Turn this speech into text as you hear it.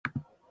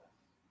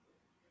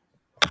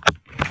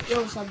Yo,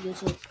 what's up,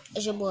 YouTube?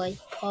 It's your boy,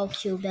 Paul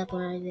Q, back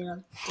on another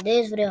video.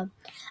 Today's video,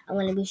 I'm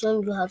going to be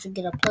showing you how to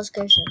get a plus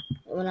cursor.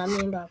 And what I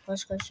mean by a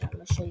plus cursor, I'm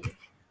going to show you.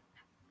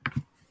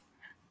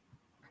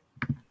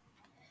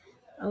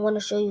 I'm going to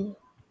show you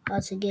how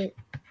to get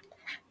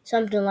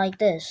something like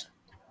this.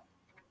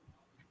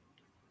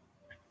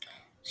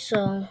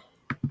 So,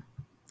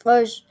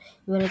 first,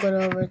 you're going to go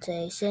over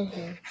to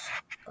Extensions,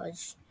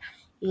 because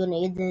you're going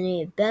to either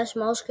need best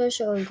mouse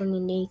cursor or you're going to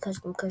need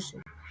custom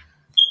cursor.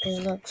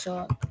 Because look, so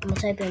I'm going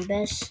to type in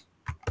best,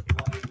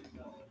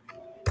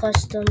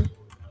 custom.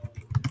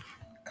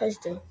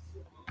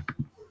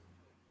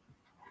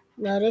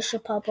 Now this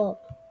should pop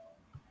up.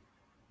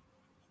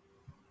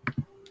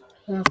 I'm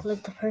going to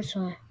click the first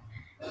one.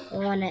 I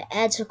want to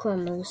add to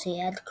Chrome. We'll say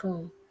add to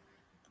Chrome.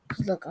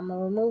 Look, I'm going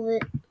to remove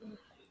it.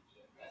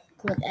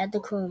 Click add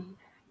to Chrome.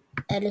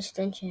 Add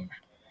extension.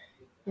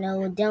 Now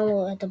we'll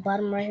download at the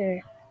bottom right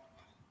here.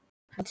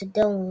 To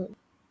download,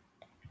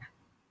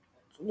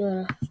 you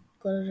want to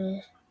go to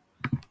this.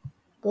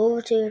 Go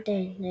over to your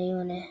thing. Then you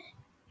want to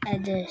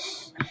add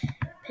this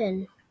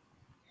pin.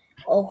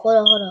 Oh,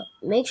 hold up.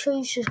 Make sure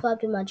you subscribe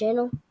to my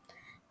channel.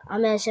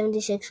 I'm at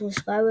 76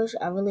 subscribers.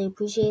 I really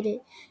appreciate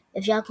it.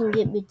 If y'all can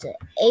get me to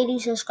 80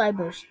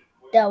 subscribers,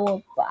 I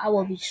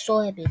will be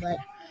so happy. Like,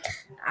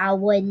 I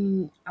would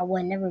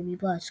never be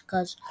blessed,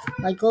 because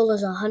my goal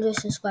is 100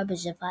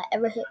 subscribers. If I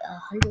ever hit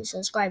 100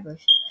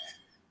 subscribers,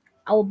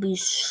 I will be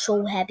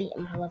so happy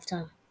in my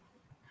lifetime.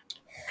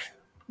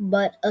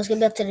 But let's get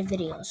back to the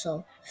video.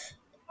 So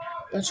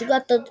once you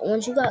got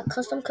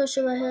custom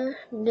cursor right here,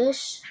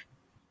 this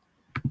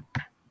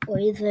or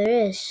either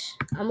this,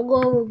 I'm gonna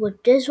go over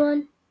with this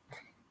one.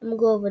 If I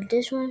go over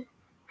this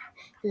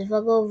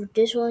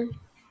one,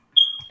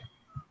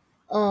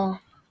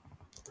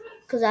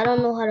 because I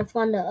don't know how to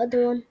find the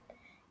other one.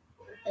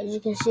 As you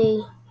can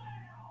see,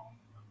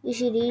 you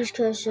see these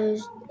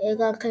cursors. It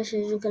got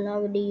cursors you can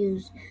already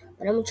use.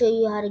 But I'm gonna show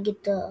you how to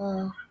get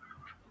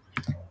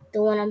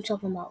the one I'm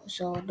talking about.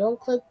 So don't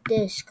click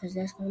this, because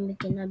that's gonna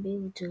make it not be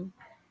able to.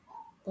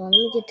 But let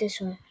me get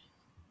this one.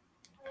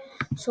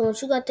 So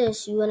once you got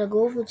this, you wanna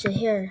go over to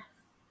here.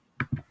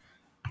 You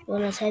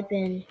wanna type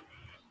in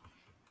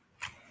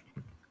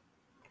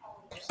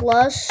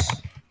plus.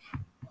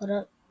 Hold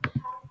up.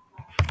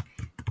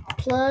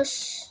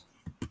 Plus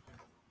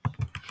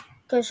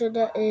cursor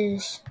that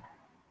is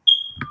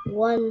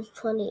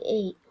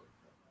 128.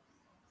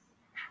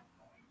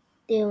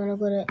 Then you wanna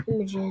go to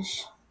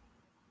images.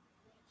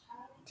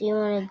 Then you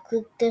wanna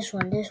click this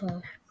one.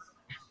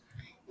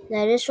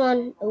 Now this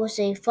one, it will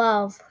say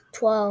 5,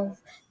 12,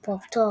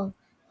 12.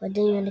 But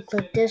then you want to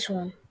click this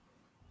one.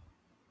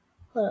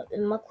 Hold up,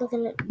 am I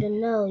clicking it?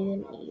 No,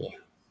 yeah.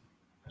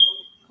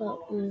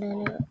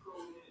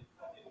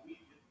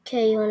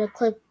 Okay, you want to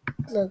click,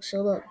 look,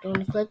 you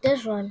want to click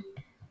this one.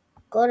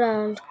 Go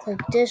down, click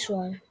this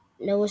one.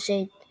 And it will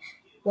say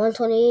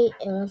 128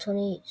 and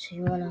 128. So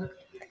you want to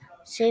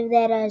save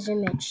that as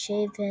image.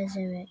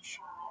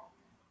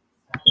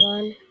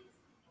 One.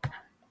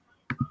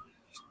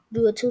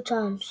 Do it 2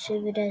 times.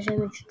 Save it as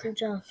image 2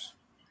 times.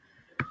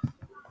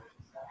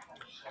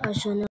 Alright,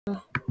 so now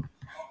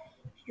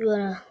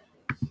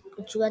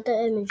once you got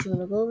the image, you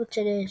wanna go over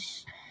to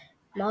this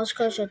mouse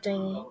cursor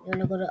thingy. You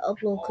wanna go to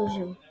upload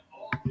cursor.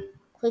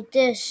 Click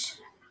this.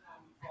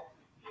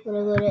 You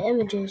wanna go to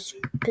images.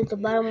 Pick the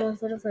bottom one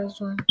for the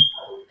first one.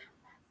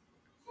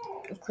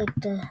 And click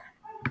the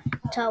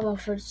top one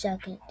for the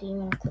second. Then you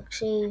wanna click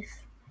save.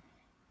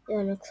 You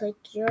wanna click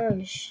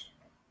yours.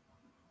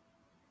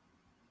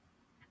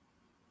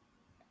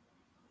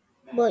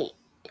 But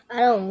I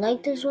don't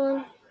like this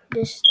one.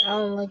 I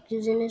don't like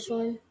using this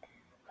one.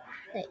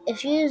 Like,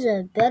 if you use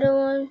a better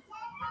one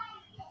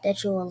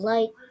that you will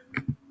like,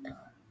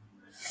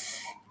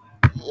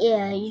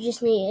 yeah, you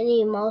just need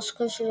any mouse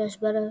cursor that's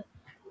better.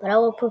 But I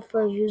would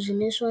prefer using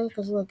this one,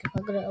 because look, if I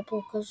go to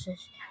upload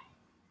cursors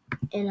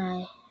and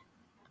I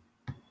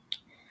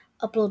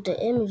upload the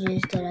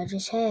images that I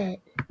just had,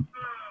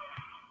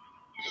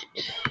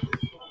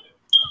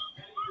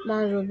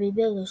 mine will be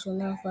bigger. So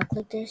now if I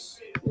click this,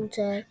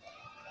 click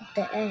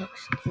the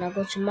X, and I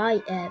go to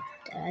my app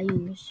that I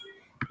use,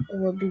 it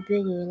will be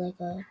bigger, like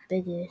a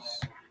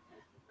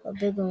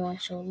bigger one.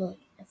 So look,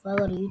 if I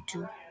go to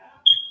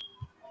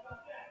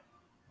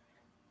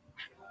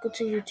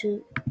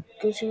YouTube,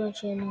 go to my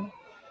channel.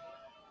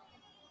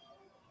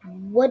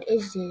 What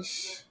is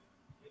this?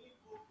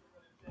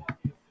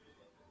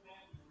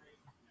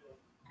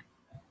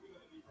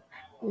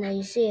 Now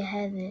you see I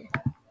have it,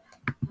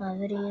 my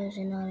videos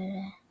and all of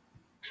that,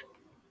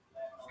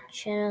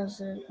 channels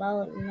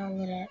about and all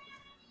of that.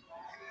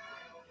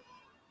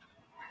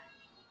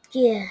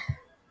 Yeah.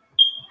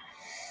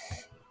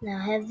 Now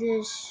I have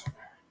this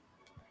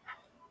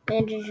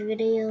bandage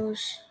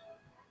videos.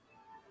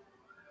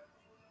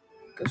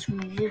 Go to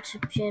my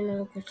YouTube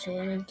channel, go to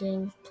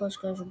anything, plus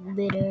go to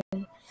Bitter,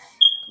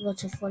 go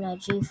to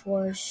Fortnite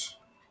GeForce,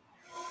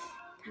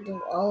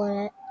 do all of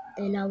that.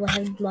 And I will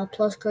have my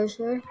plus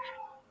cursor.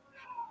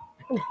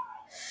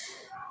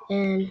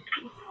 And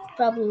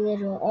probably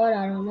later on,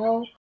 I don't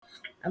know,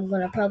 I'm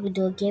gonna probably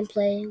do a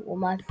gameplay with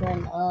my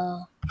friend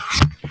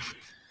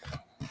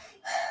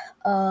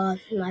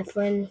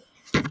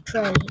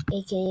Trey,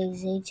 aka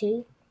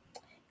ZT.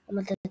 I'm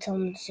gonna tell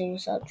him to say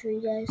what's up to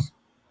you guys.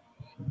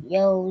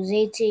 Yo,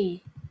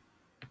 ZT,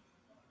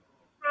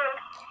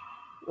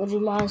 would you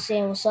mind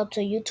saying what's up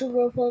to YouTube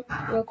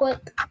real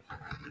quick?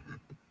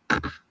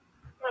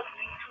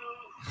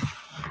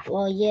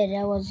 Well, yeah,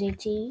 that was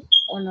ZT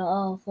on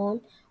the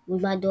phone. We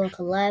might do a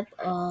collab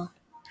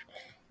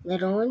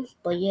later on,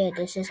 but yeah,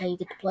 this is how you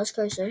get the plus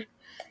cursor.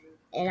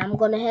 And I'm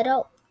gonna head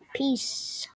out. Peace.